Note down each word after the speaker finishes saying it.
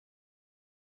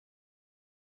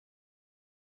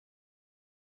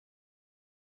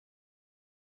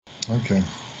Okay.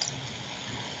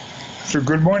 So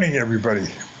good morning, everybody.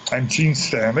 I'm Gene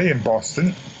Stanley in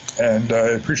Boston, and I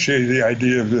appreciate the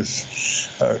idea of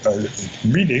this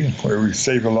meeting where we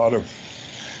save a lot of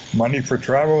money for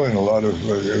travel and a lot of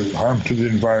harm to the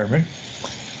environment.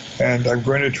 And I'm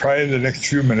going to try in the next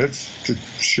few minutes to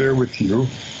share with you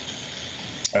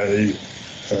a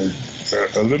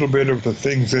little bit of the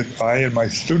things that I and my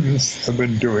students have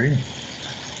been doing,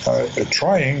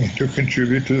 trying to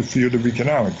contribute to the field of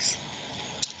economics.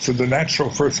 So the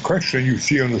natural first question you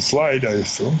see on the slide, I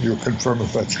assume, you'll confirm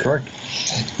if that's correct,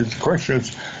 is the question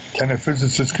is, can a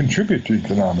physicist contribute to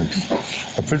economics?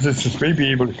 A physicist may be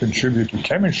able to contribute to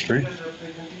chemistry,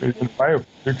 even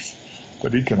biophysics,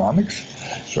 but economics?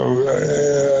 So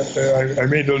I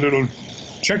made a little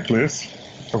checklist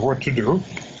of what to do.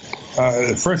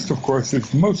 First, of course,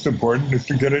 is most important is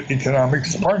to get an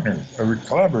economics partner, a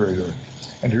collaborator,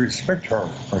 and to respect her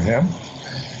or him.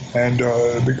 And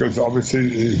because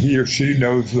obviously he or she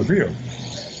knows the field.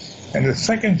 And the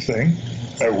second thing,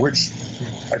 which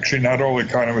actually not all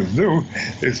economists do,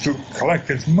 is to collect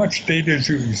as much data as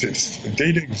you exist.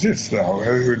 Data exists now,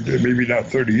 maybe not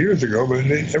 30 years ago, but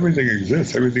everything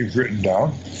exists, everything's written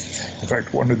down. In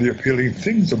fact, one of the appealing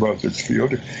things about this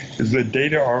field is that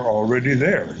data are already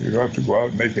there. You don't have to go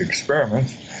out and make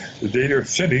experiments. The data are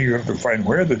sitting, you have to find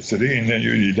where they're sitting, and then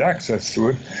you need access to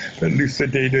it, but at least the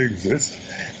data exists,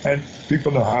 and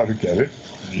people know how to get it.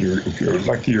 If you're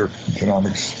lucky, your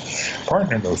economics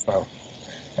partner knows how.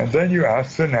 And then you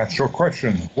ask the natural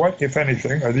question, what, if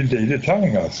anything, are the data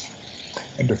telling us?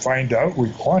 And to find out, we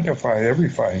quantify every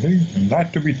finding,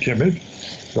 not to be timid.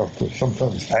 You have to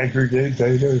sometimes aggregate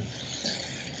data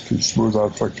to smooth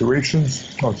out fluctuations,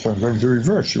 or sometimes the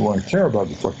reverse, you want to care about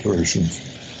the fluctuations.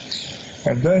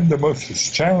 And then the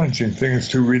most challenging thing is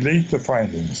to relate the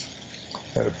findings.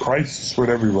 Price is what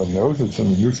everyone knows. It's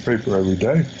in the newspaper every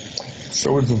day.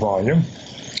 So is the volume.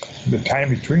 The time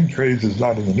between trades is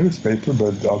not in the newspaper,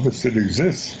 but obviously it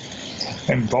exists.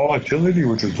 And volatility,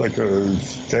 which is like a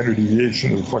standard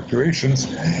deviation of the fluctuations,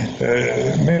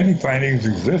 many findings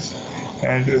exist.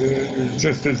 And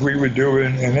just as we would do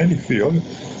in any field,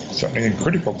 certainly in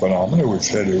critical phenomena, which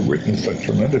had witnessed a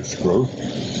tremendous growth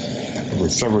over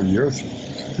several years,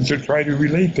 is to try to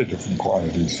relate the different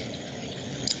quantities.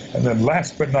 And then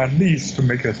last but not least, to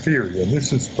make a theory. And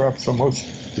this is perhaps the most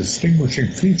distinguishing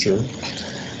feature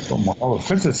from how a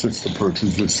physicist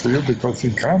approaches this field, because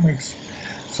in economics,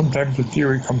 sometimes the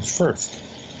theory comes first.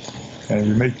 And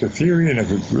you make the theory, and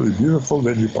if it's really beautiful,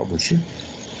 then you publish it.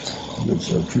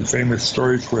 There's a few famous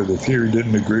stories where the theory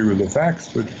didn't agree with the facts,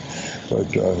 but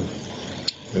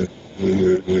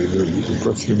the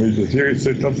person who made the theory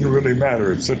said it doesn't really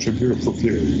matter, it's such a beautiful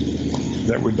theory.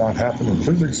 That would not happen in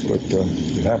physics, but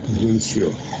it happens in this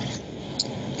field.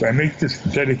 So I make this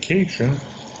dedication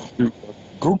to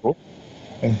Google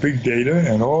and big data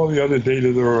and all the other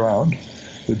data that are around.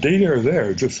 The data are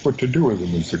there, just what to do with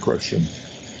them is the question.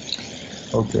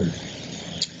 Okay.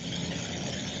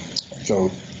 So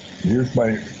here's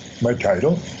my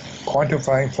title.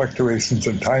 Quantifying fluctuations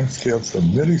in timescales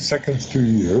from milliseconds to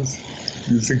years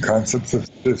using concepts of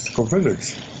statistical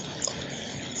physics.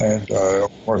 And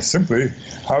more simply,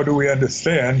 how do we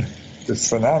understand this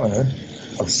phenomenon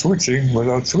of switching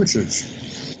without switches?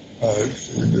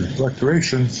 The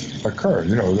fluctuations occur.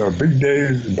 You know, there are big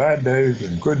days, and bad days,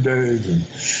 and good days,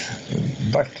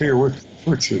 and not clear what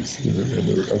switches.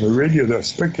 On the radio, they'll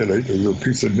speculate. There's a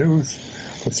piece of news,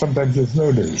 but sometimes there's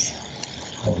no news.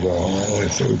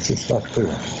 And so it's just not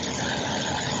clear.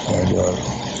 And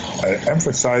I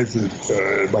emphasize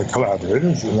it by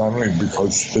collaborators, not only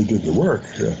because they did the work,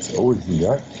 it's always do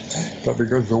that, but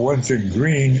because the ones in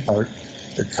green are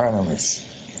economists.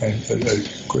 And they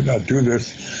could not do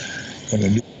this in a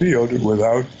new field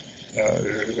without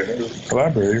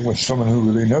collaborating with someone who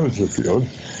really knows the field.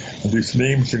 And these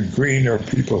names in green are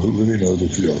people who really know the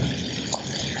field.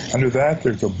 Under that,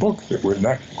 there's a book that we're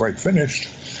not quite finished.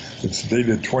 It's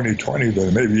dated 2020, but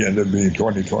it maybe end up being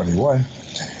 2021,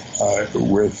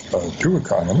 with two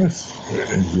economists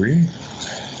in green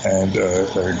and a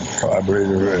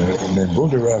collaborator named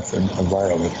Buldereff and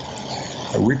Violet.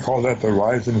 We call that the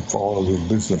rise and fall of the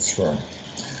business firm.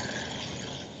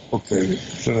 Okay,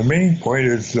 so the main point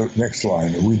is the next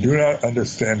line. We do not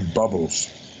understand bubbles.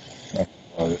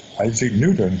 Isaac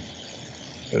Newton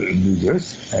knew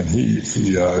this, and he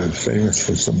is famous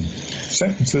for some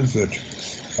sentences that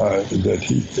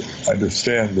he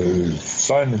understand the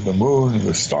sun and the moon and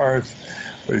the stars,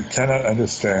 but he cannot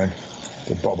understand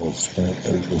the bubbles. And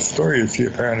the story is he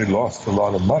apparently lost a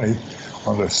lot of money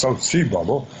on the South Sea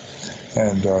bubble,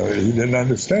 and he didn't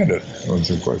understand it. It was,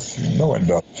 of course, no one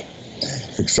does.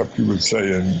 except you would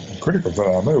say in critical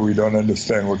phenomena, we don't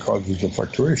understand what causes the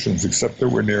fluctuations, except that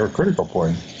we're near a critical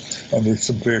point, and they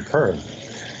simply occur.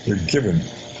 They're given.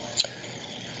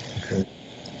 Okay.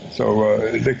 So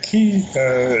the key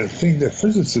thing that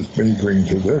physicists may bring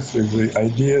to this is the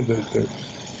idea that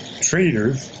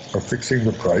traders are fixing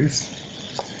the price,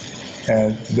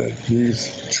 and that these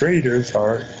traders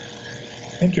are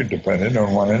interdependent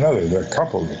on one another. They're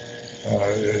coupled.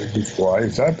 Why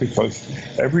is that? Because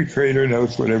every trader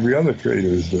knows what every other trader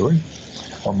is doing,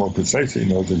 or more precisely,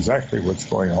 knows exactly what's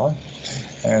going on,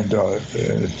 and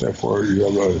therefore you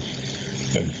have a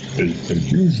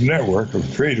huge network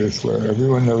of traders where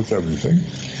everyone knows everything,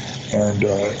 and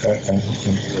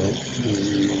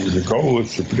the goal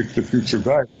is to predict the future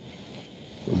value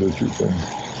so that you can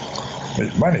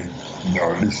make money,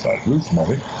 or at least not lose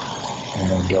money.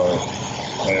 And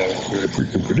if we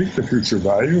could predict the future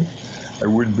value, I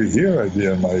wouldn't be here. I'd be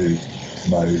on my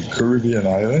Caribbean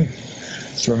island,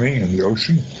 swimming in the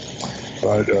ocean.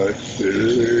 But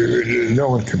no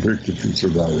one can predict the future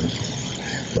value.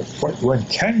 But what one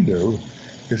can do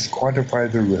is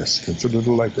quantify the risk. It's a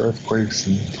little like earthquakes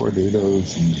and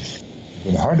tornadoes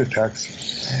and heart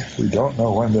attacks. We don't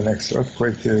know when the next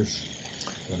earthquake is,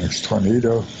 the next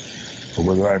tornado, or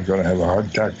whether I'm going to have a heart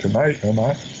attack tonight or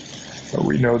not. But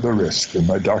we know the risk, and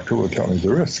my doctor will tell me the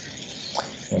risk.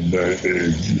 And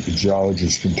a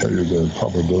geologist can tell you the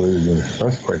probability of the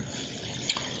earthquake.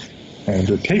 And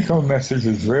the take-home message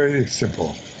is very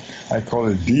simple. I call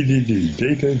it DDD,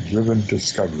 Data-Driven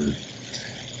Discovery.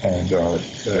 And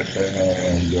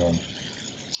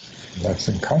that's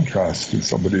in contrast to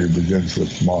somebody who begins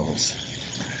with models.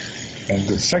 And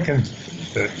the second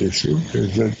issue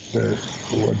is that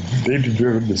what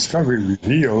data-driven discovery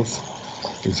reveals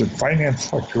is that finance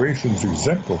fluctuations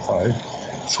exemplify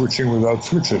switching without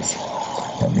switches.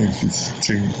 That means the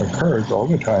switching occurs all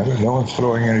the time and no one's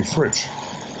throwing any switch.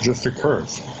 It just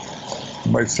occurs.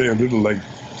 You might say a little like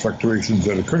fluctuations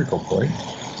at a critical point.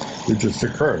 They just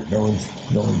occur. No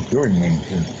one's doing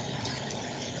anything.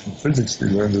 In physics, we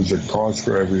learned there's a cause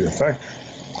for every effect.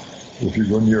 If you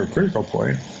go near a critical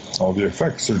point, all the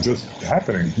effects are just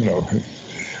happening,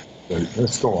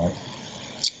 Let's go on.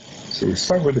 So we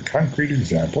start with a concrete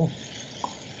example,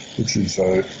 which is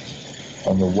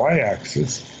on the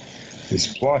y-axis is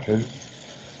plotted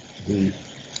the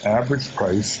average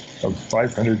price of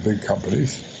 500 big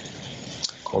companies,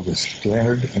 called the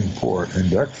Standard & Poor's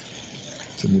Index.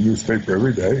 It's in the newspaper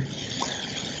every day,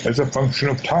 as a function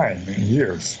of time in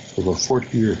years, over a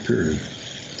 40-year period.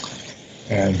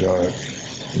 And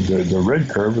the red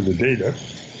curve are the data.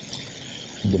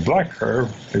 The black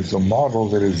curve is the model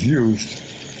that is used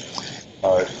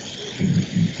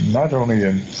not only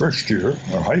in first year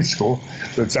or high school,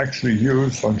 but it's actually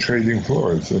used on trading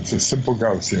floors. It's a simple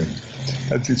Gaussian.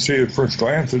 As you see at first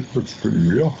glance, it looks pretty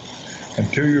real,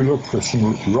 until you look for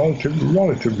some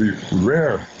relatively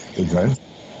rare events.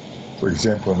 For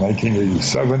example, in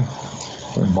 1987,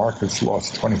 when markets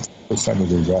lost 20% of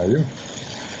their value,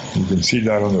 you can see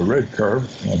that on the red curve,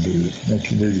 on the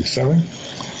 1987.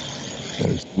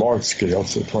 It's large scale,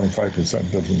 so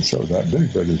 25% doesn't show that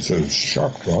big, but it's a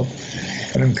sharp drop.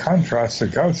 And in contrast, the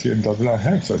Gaussian does not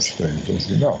have such things, as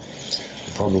you know.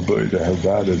 The probability to have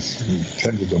that is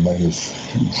 10 to the minus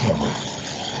huge number.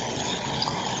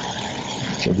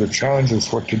 So the challenge is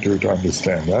what to do to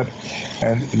understand that.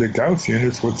 And the Gaussian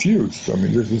is what's used. I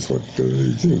mean, this is what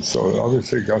is used. So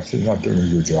obviously, Gaussian is not doing a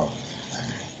good job.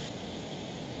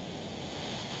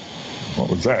 What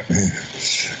was that?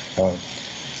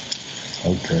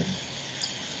 Okay.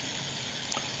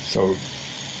 So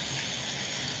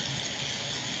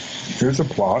here's a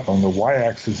plot. On the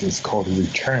y-axis, it's called a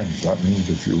returns. That means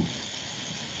if you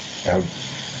have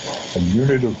a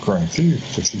unit of currency,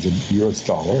 such as a US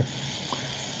dollar,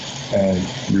 and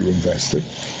you invest it,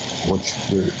 what's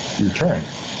the return?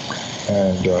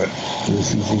 And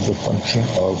this is a function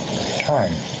of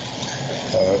time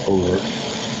over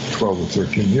 12 or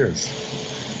 13 years.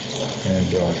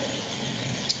 And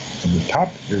on the top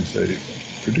is a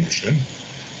prediction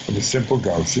of a simple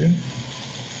Gaussian,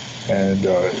 and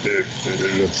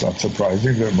it's not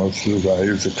surprising that most of the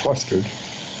values are clustered,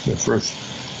 the first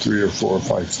 3 or 4 or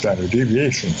 5 standard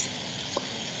deviations.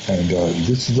 And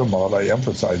this is a model I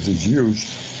emphasize is used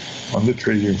on the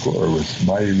trading floor with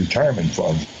my retirement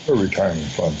funds, or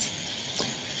retirement funds.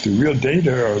 The real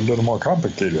data are a little more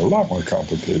complicated, a lot more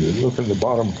complicated. Look at the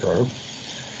bottom curve.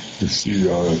 You see,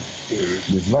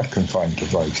 it's not confined to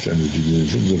 5 standard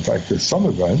deviations. In fact, there's some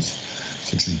events,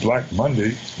 such as Black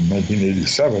Monday in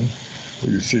 1987,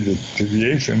 where you see the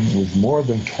deviation was more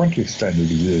than 20 standard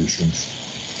deviations.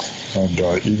 And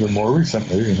even more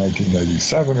recently, in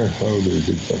 1997 or so, there were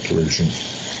big fluctuations.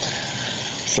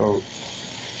 So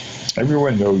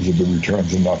everyone knows that the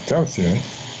returns are not Gaussian,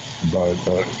 but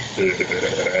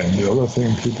and the other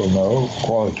thing people know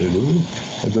qualitatively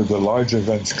is that the large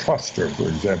events cluster. For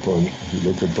example, if you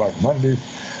look at Black Monday,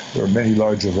 there are many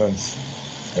large events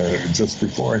just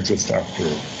before and just after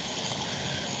it.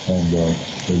 And they're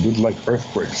a little like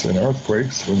earthquakes. In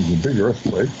earthquakes, when there's a big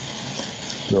earthquake,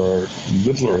 there are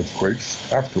little earthquakes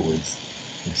afterwards.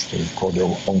 It's called the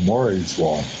Omori's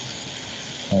law.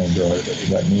 And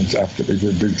that means after a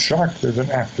big shock, there's an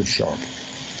aftershock.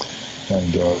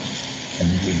 And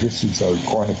this is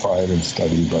quantified and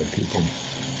studied by people.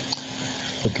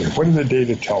 Okay, what do the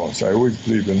data tell us? I always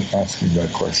believe in asking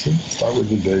that question. Start with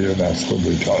the data and ask what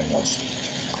they're telling us.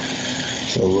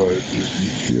 So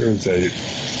here's a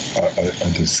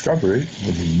discovery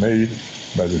that was made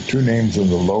by the two names in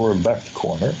the lower left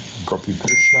corner, Gopi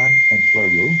Krishnan and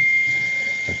Plenary,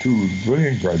 two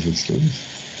brilliant graduate students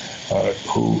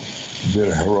who did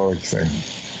a heroic thing.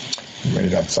 It may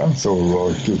not sound so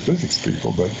heroic to physics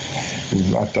people, but it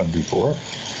was not done before,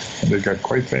 and they got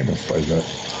quite famous by that.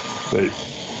 They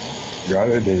got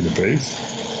a database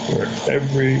where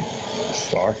every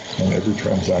stock and every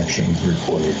transaction is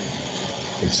recorded.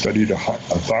 They studied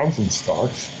 1,000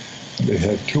 stocks, and they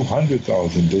had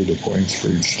 200,000 data points for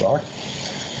each stock.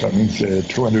 That means they had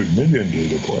 200 million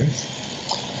data points.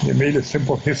 They made a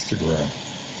simple histogram.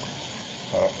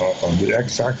 On the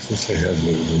x-axis, they had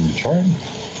the return,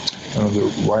 and on the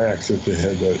y-axis, they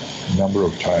had the number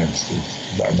of times,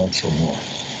 that much or more.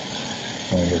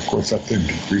 And of course, that thing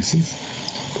decreases.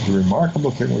 But the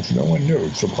remarkable thing, which no one knew,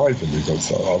 it's surprising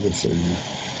because obviously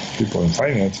people in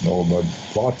finance know about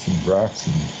plots and graphs,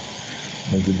 and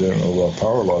maybe they don't know about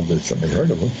power laws, they've certainly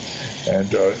heard of them.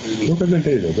 And look at the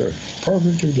data, they're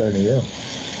perfectly linear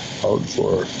out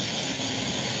for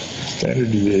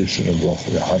standard deviation of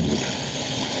roughly 100.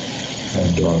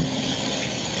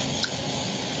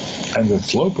 And the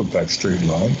slope of that straight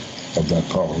line, of that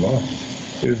power law,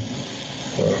 is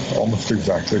almost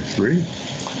exactly 3.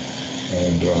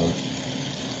 And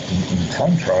in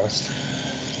contrast,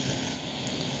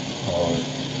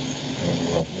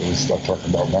 let's not talk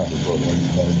about Mandelbrot.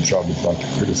 My job is not to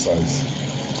criticize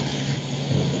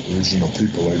original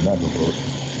people like Mandelbrot.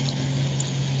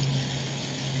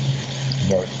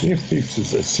 Now, if this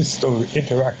is a system of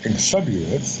interacting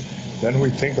subunits, then we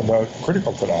think about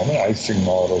critical phenomena, Ising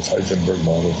models, Heisenberg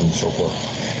models, and so forth.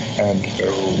 And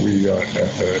we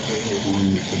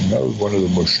know one of the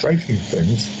most striking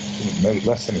things,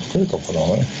 less than a critical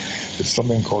phenomenon, is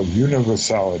something called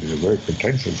universality, a very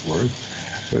pretentious word,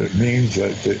 but it means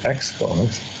that the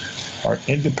exponents are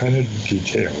independent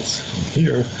details. And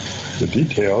here, the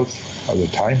details are the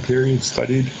time period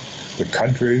studied, the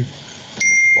country,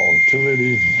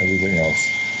 volatility, everything else.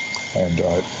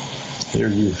 And here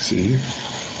you see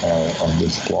on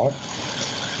this plot,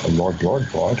 a log-log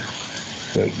plot,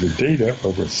 that the data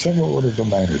over several orders of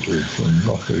magnitude, from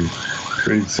roughly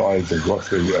trade size of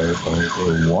roughly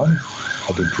 1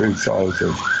 at the trade size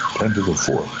of 10 to the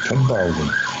 4th,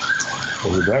 10,000.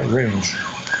 Over that range,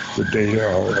 the data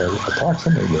are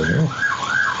approximately linear,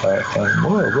 and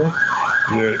moreover,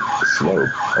 the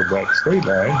slope of that straight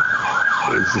line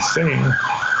is the same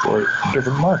for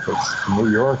different markets. New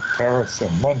York, Paris,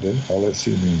 and London,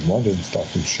 LSE means London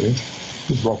Stock Exchange,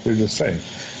 is roughly the same.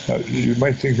 Now, you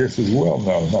might think this is well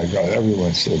known. My God,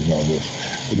 everyone should have known this.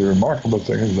 But the remarkable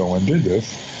thing is no one did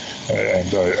this, and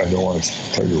I don't want to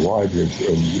tell you why, because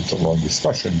it's a long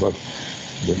discussion, but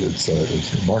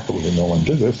it's remarkable that no one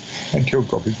did this until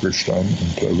Gopi Krishnan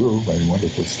and Plenary, my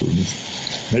wonderful students,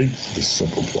 made this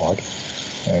simple plot,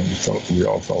 and we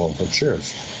all fell off our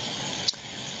chairs.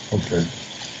 Okay.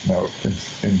 Now,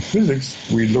 in physics,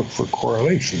 we look for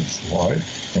correlations. Why?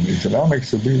 In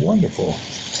economics, it would be wonderful.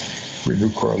 If we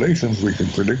knew correlations, we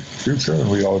could predict the future and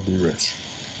we'd all be rich.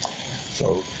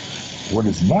 So, what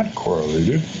is not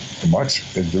correlated much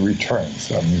is the returns.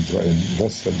 That means if I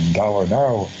invest $1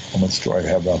 now, how much do I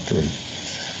have after a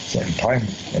certain time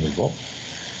interval?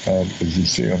 And as you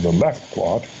see on the left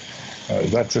plot,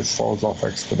 that just falls off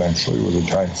exponentially with a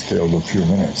time scale of a few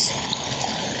minutes.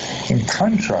 In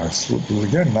contrast, what was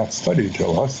again not studied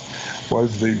till us,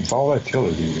 was the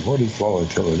volatility. What is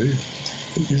volatility?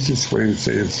 The easiest way to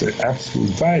say is the absolute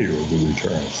value of the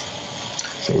returns.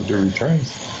 So the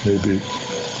returns may be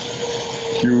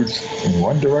huge in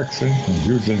one direction and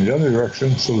huge in the other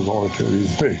direction, so the volatility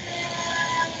is big.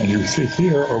 And you see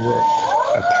here over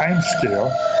a time scale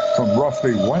from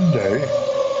roughly 1 day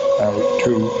out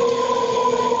to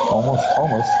almost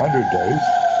 100 days.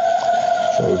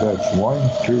 So that's 1,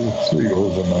 2, 3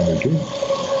 orders of magnitude.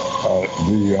 I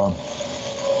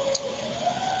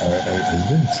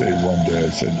didn't say 1 day, I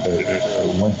said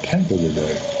 1/10 of the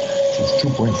day, which is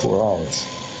 2.4 hours.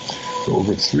 So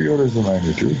over 3 orders of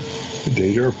magnitude, the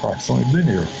data are approximately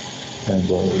linear. And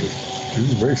this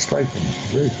is very striking,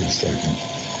 very striking.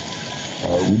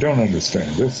 We don't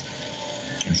understand this.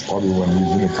 It's probably one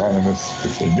reason economists,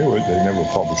 if they knew it, they never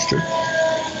published it.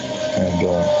 And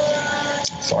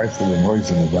sorry for the noise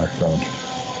in the background.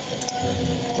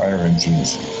 Fire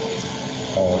engines.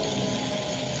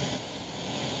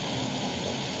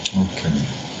 Okay.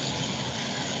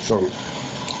 So,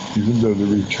 even though the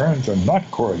returns are not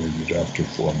correlated after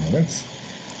 4 minutes,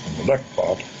 on the left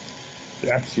plot,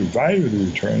 the absolute value of the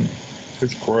return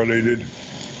is correlated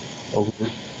over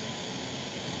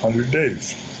 100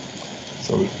 days.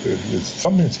 So if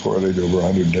something's correlated over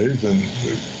 100 days, then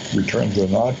the returns are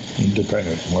not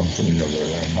independent one from the other.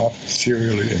 They're not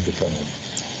serially independent.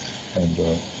 And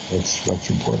that's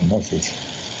an important message.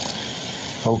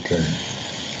 Okay.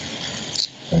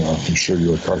 And I can show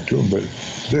you a cartoon, but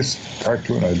this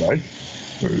cartoon I like.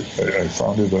 I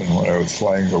found it when I was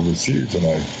flying overseas, and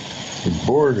I was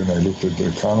bored, and I looked at The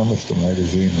Economist, the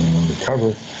magazine, and on the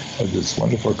cover had this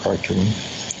wonderful cartoon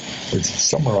which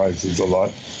summarizes a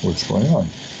lot what's going on.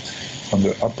 On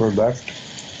the upper left,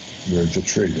 there's a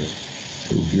trader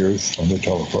who hears on the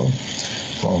telephone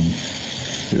from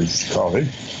his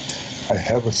colleague, I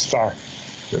have a stock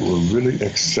that will really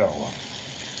excel.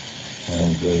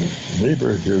 And the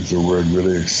neighbor hears the word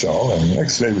really excel, and the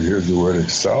next neighbor hears the word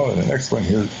excel, and the next one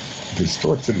here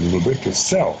distorts it a little bit to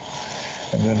sell.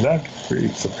 And then that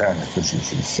creates a panic, because you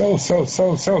say, sell, sell,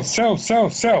 sell, sell, sell, sell,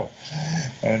 sell.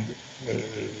 And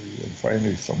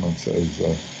finally someone says,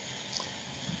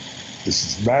 this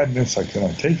is madness, I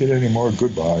cannot take it anymore,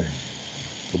 goodbye.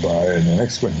 Goodbye. And the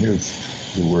next one hears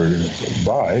the word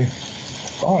buy,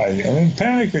 buy, and then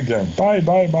panic again, buy,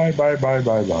 buy, buy, buy, buy,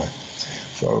 buy, buy.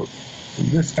 So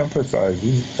this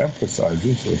emphasizes the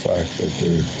fact that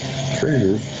the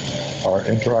traders are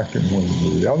interacting one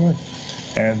with the other,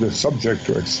 and they're subject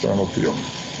to external field.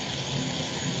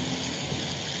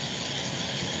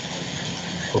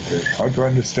 Okay, how to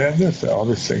understand this? The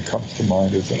obvious thing comes to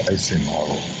mind is an Ising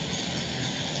model.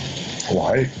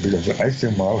 Why? Because an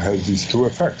Ising model has these two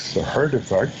effects, the herd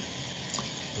effect,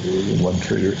 one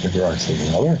trader interacts with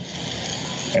another,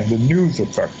 and the news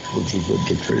effect, which is that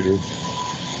the traders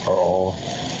are all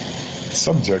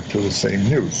subject to the same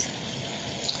news.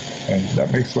 And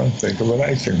that makes one think of an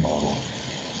Ising model,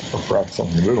 or perhaps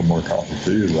something a little more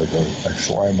complicated, like an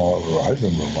XY model or a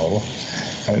Heisenberg model.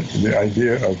 And the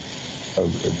idea of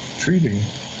treating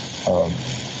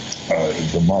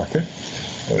the market,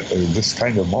 this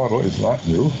kind of model is not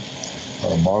new.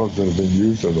 Models that have been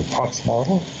used are the Potts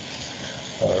model,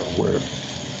 where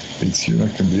each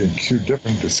unit can be in two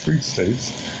different discrete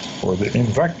states, or the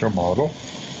in-vector model,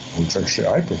 which actually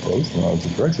I proposed when I was a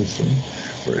graduate student,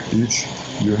 where each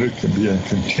unit can be in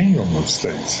continuum of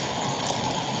states.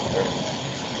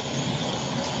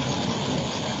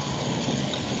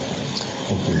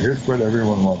 Okay, here's what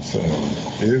everyone wants to know.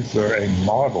 Is there a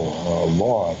model, a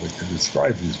law that can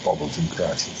describe these bubbles and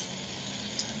crashes?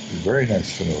 It's very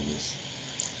nice to know this.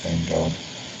 And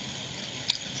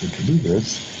so to do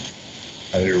this,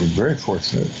 I was very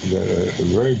fortunate that a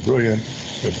very brilliant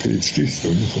PhD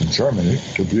student from Germany,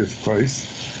 Tobias Price,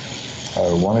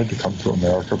 wanted to come to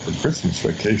America for Christmas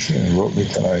vacation and wrote me,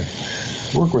 can I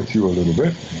work with you a little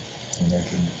bit? And I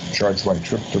can charge my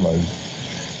trip to my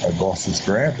boss's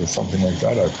grant or something like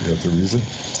that. I forget the reason.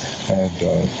 And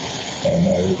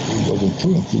I wasn't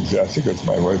too enthusiastic, because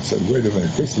my wife said, wait a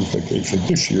minute, Christmas vacation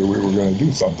this year, we were going to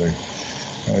do something.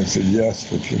 And I said, yes,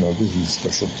 but this is a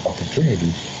special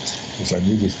opportunity, because I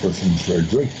knew this person was very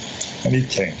good. And he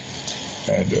came.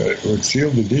 And what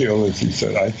sealed the deal is he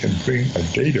said, I can bring a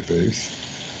database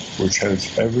which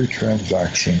has every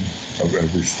transaction of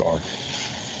every stock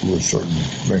to a certain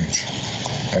range.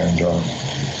 And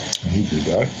he did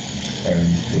that. And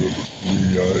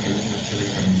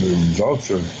the results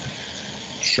are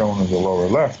shown in the lower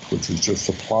left, which is just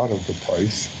a plot of the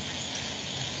price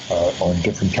on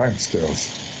different time scales.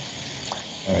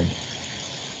 And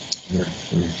the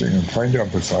thing I'm trying to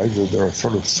emphasize is there are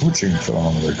sort of switching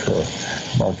phenomena that occur.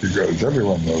 Market goes,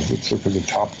 everyone knows it. Look at the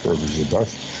top curve is the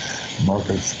best.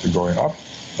 Market's going up,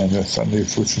 and then suddenly it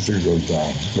switches and goes down.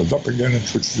 It goes up again and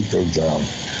switches and goes down.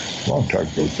 Long time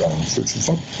goes down, switches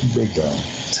up and goes down.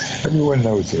 Everyone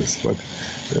knows this, but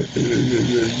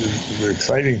the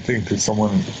exciting thing to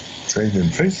someone trained in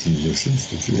face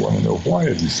positions is you want to know why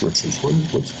are these switches?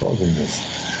 What's causing this?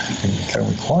 And can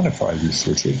we quantify these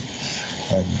switches?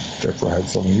 And therefore have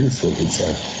something useful to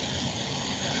say.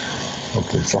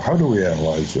 Okay, so how do we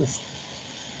analyze this?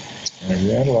 And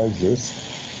we analyze this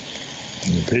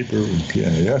in the paper in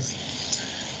PNAS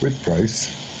with price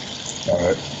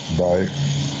by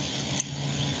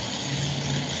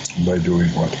doing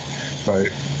what? By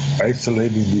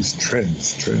isolating these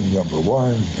trends. Trend number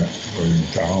 1, going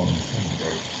down,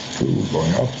 number 2,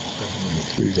 going up, number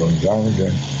 3, going down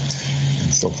again,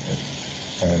 and so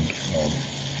forth. And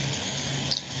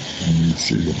you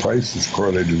see the price is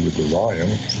correlated with the volume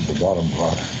in the bottom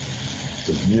plot.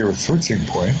 The near a switching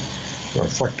point, there are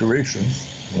fluctuations.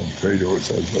 When the trader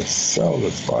says, let's sell,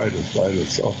 let's buy, let's buy,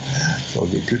 let's sell. So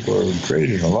the people are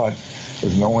trading a lot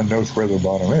because no one knows where the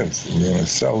bottom is. You're going to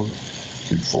sell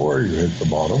before you hit the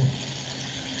bottom.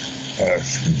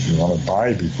 You want to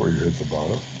buy before you hit the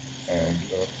bottom. And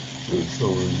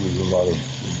so there's a lot of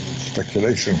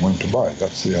speculation when to buy.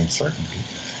 That's the uncertainty.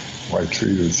 Why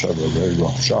traders have a very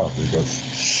rough job, because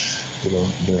they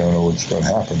don't know what's going to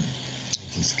happen.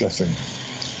 It's just guessing.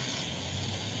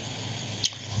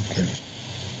 Okay.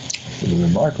 So the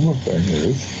remarkable thing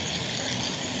is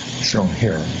shown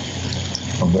here.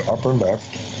 On the upper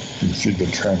left, you see the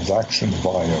transaction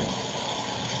volume.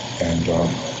 And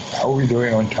how are we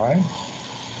doing on time?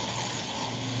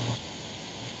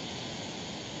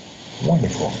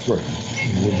 Wonderful, good.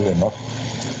 Good enough.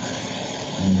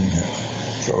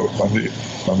 So on the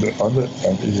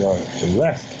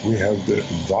left, we have the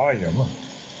volume of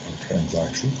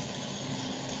transactions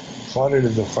plotted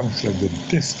as a function of the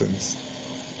distance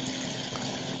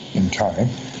in time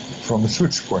from the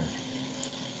switch point.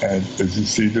 And as you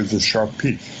see, there's a sharp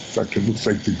peak. In fact, it looks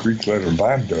like the Greek letter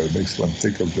lambda. It makes one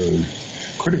think of the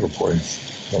critical points.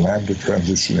 The lambda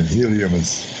transition in helium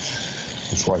is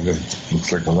why that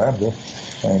looks like a lambda.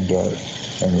 And on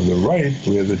the right,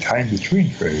 we have the time between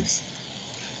trades.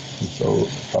 So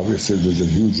obviously there's a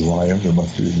huge volume, there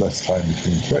must be less time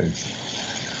between trades.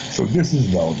 So this is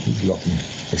known, this is nothing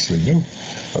actually new.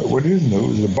 But what is new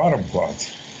is the bottom plot.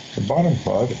 The bottom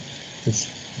plot is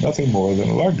nothing more than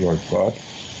a log plot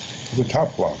of the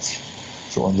top plots.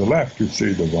 So on the left you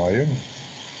see the volume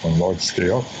on large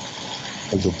scale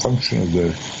as a function of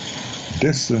the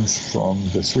distance from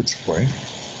the switch point.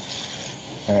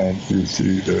 And you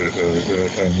see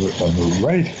on the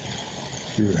right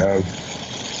you have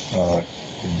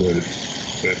the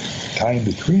time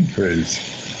between trades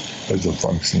as a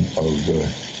function of the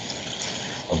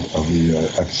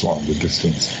epsilon, the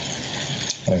distance.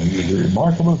 And the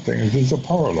remarkable thing is there's a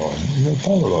power law. There's a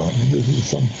power law.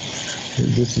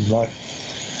 This is not,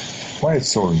 why it's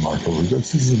so remarkable,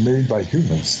 because this is made by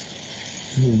humans.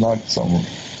 This is not some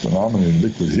phenomenon in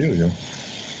liquid helium.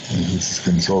 This is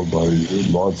controlled by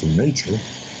laws of nature.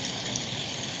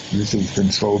 This is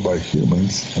controlled by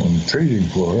humans on the trading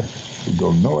floor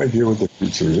who have no idea what the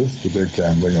future is, but they're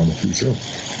gambling on the future.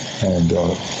 And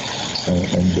the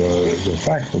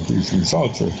fact that these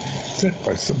results are set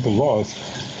by simple laws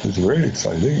is very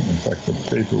exciting. In fact, the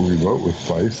paper we wrote with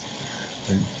Price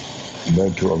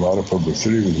led to a lot of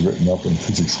publicity. It was written up in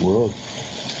Physics World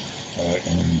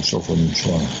and so forth and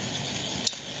so on.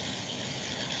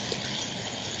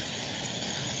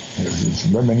 It's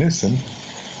reminiscent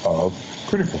of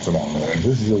critical phenomena. And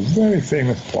this is a very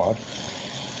famous plot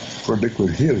for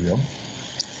liquid helium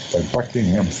by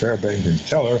Buckingham, Fairbank, and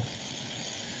Keller,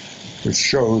 which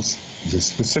shows the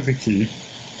specific heat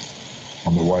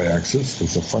on the y-axis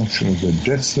is a function of the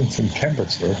distance and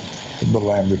temperature of the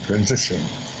lambda transition.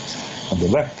 On the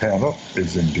left panel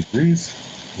is in degrees,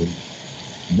 the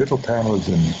middle panel is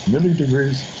in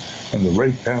millidegrees, and the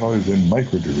right panel is in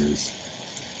microdegrees.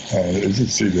 And as you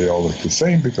see, they all look the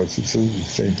same because it's the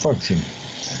same function.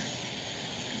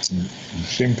 The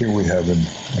same thing we have in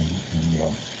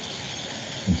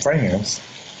finance,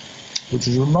 which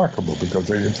is remarkable because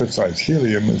they emphasize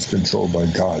helium is controlled by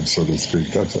God, so to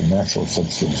speak. That's a natural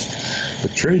substance.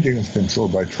 But trading is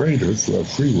controlled by traders who have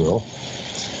free will,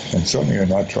 and certainly are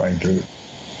not trying to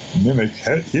mimic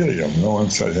helium. No one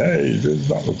said, hey, this does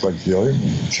not look like helium,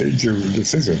 change your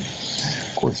decision.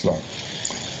 Of course not.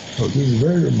 So this is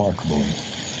very remarkable,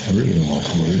 really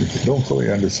remarkable. You don't fully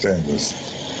understand this.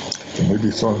 And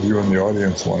maybe some of you in the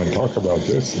audience want to talk about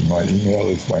this. And my email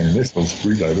is my initials,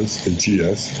 3 letters,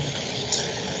 HES,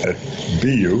 at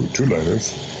BU, 2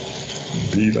 letters,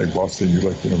 B like Boston, U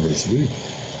like University,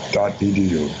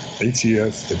 .edu,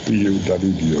 HES at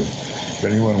BU.edu. If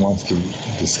anyone wants to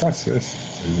discuss this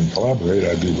and collaborate,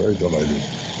 I'd be very delighted.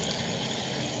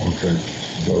 Okay,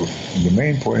 so the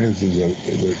main point is that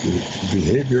the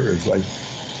behavior is like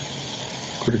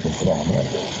critical phenomena,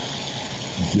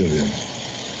 helium.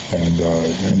 And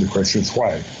the question is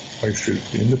why? Why should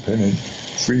independent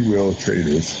free will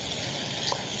traders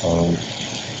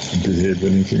behave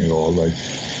anything at all like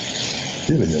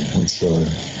helium, which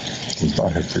does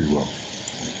not have free will.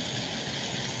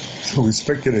 So we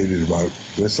speculated about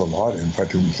this a lot. In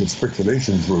fact, the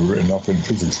speculations were written up in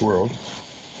Physics World,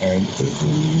 and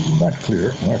not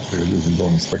clear, this is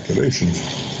only speculations,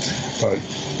 but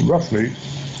roughly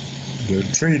the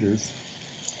traders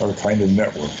have a kind of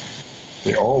network.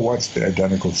 They all watch the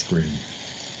identical screen.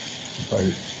 If I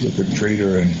look at a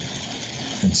trader in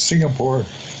Singapore,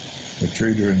 a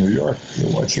trader in New York, they're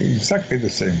watching exactly the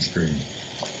same screen.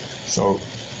 So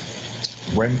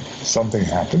when something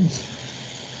happens,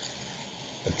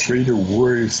 a trader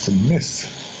worries to miss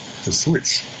the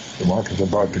switch. The market's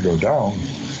about to go down,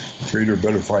 the trader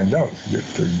better find out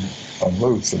to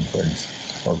unload some things,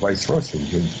 or vice versa.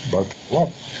 It's about to go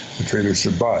up, the trader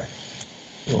should buy.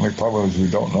 The only problem is we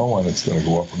don't know when it's going to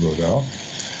go up or go down,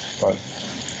 but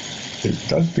it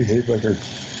does behave like a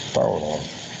power law.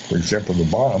 For example, the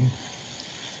bottom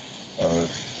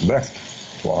left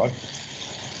plot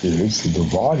is the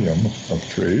volume of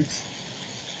trades,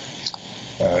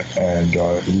 and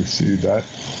you see that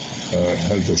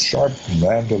has a sharp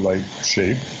lambda-like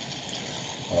shape,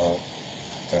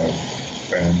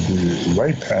 and the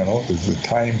right panel is the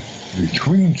time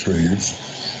between trades,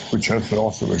 which has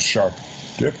also a sharp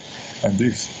dip, and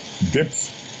these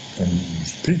dips and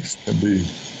peaks can be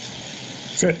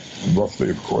fit roughly,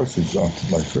 of course. It's not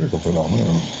like critical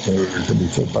phenomena. It can be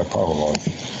fit by power laws.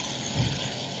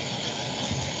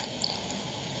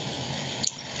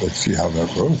 Let's see how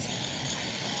that goes.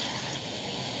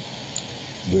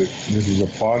 This is a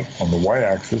plot on the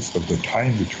y-axis of the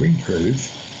time between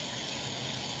trades,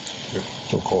 the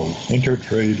so-called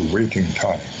inter-trade waiting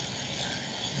time.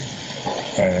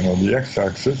 And on the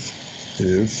x-axis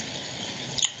is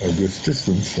this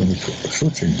distance from the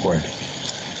switching point,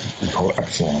 we call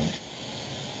epsilon.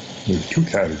 There are two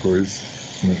categories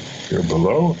here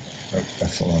below,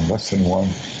 epsilon less than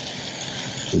 1,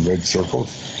 the red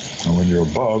circles, and when you're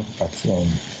above, epsilon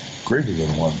greater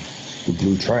than 1, the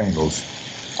blue triangles.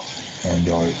 And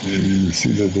you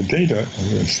see that the data,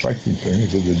 the striking thing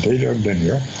is that the data are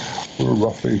linear. We're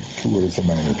roughly 2 orders of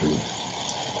magnitude.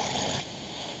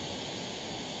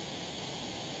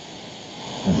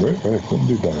 Great, but it couldn't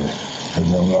be better.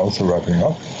 And I'm also wrapping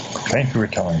up. Thank you for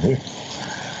telling me.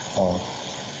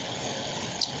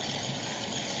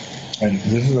 And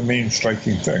this is the main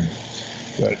striking thing,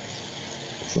 that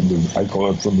I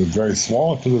call it from the very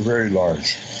small to the very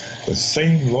large. The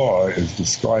same law is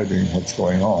describing what's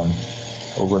going on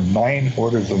over 9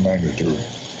 orders of magnitude,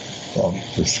 from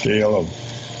the scale of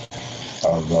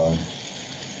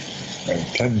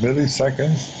 10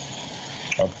 milliseconds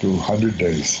up to 100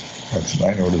 days. That's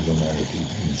 9 orders of magnitude. You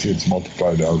can see it's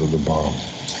multiplied out of the bottom.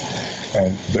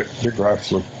 And the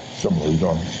graphs look similar. You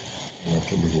don't have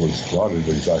to look at what's plotted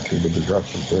exactly, but the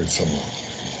graphs look very similar.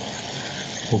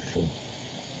 Okay.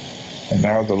 And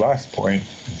now the last point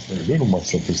is a little more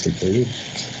sophisticated.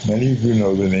 Many of you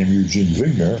know the name Eugene.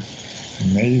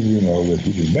 Many of you know that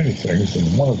he did many things,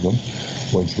 and one of them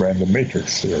was random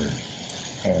matrix theory.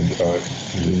 And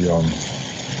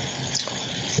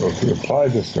so if we apply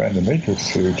this random matrix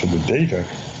theory to the data,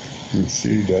 you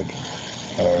see that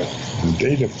the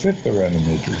data fit the random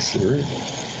matrix theory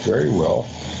very well,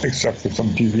 except for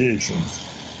some deviations.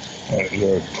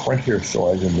 There are 20 or so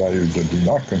eigenvalues that do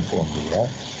not conform to that.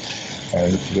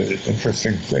 And the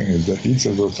interesting thing is that each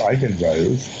of those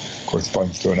eigenvalues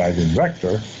corresponds to an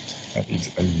eigenvector, and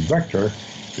each eigenvector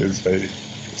is a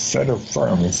set of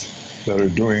firms that are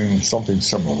doing something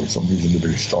similar, some reason to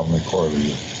be strongly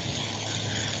correlated.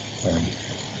 And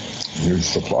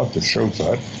here's the plot that shows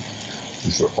that.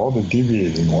 These are all the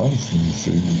deviating ones, and you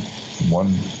see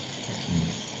one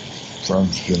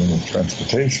firm's dealing with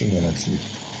transportation, the next with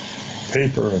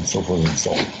paper, and so forth and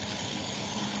so on.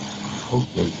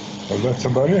 Okay. Well, that's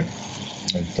about it.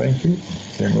 And thank you.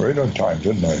 Came right on time,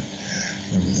 didn't I?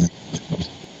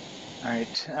 All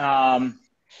right.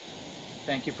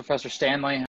 Thank you, Professor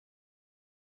Stanley.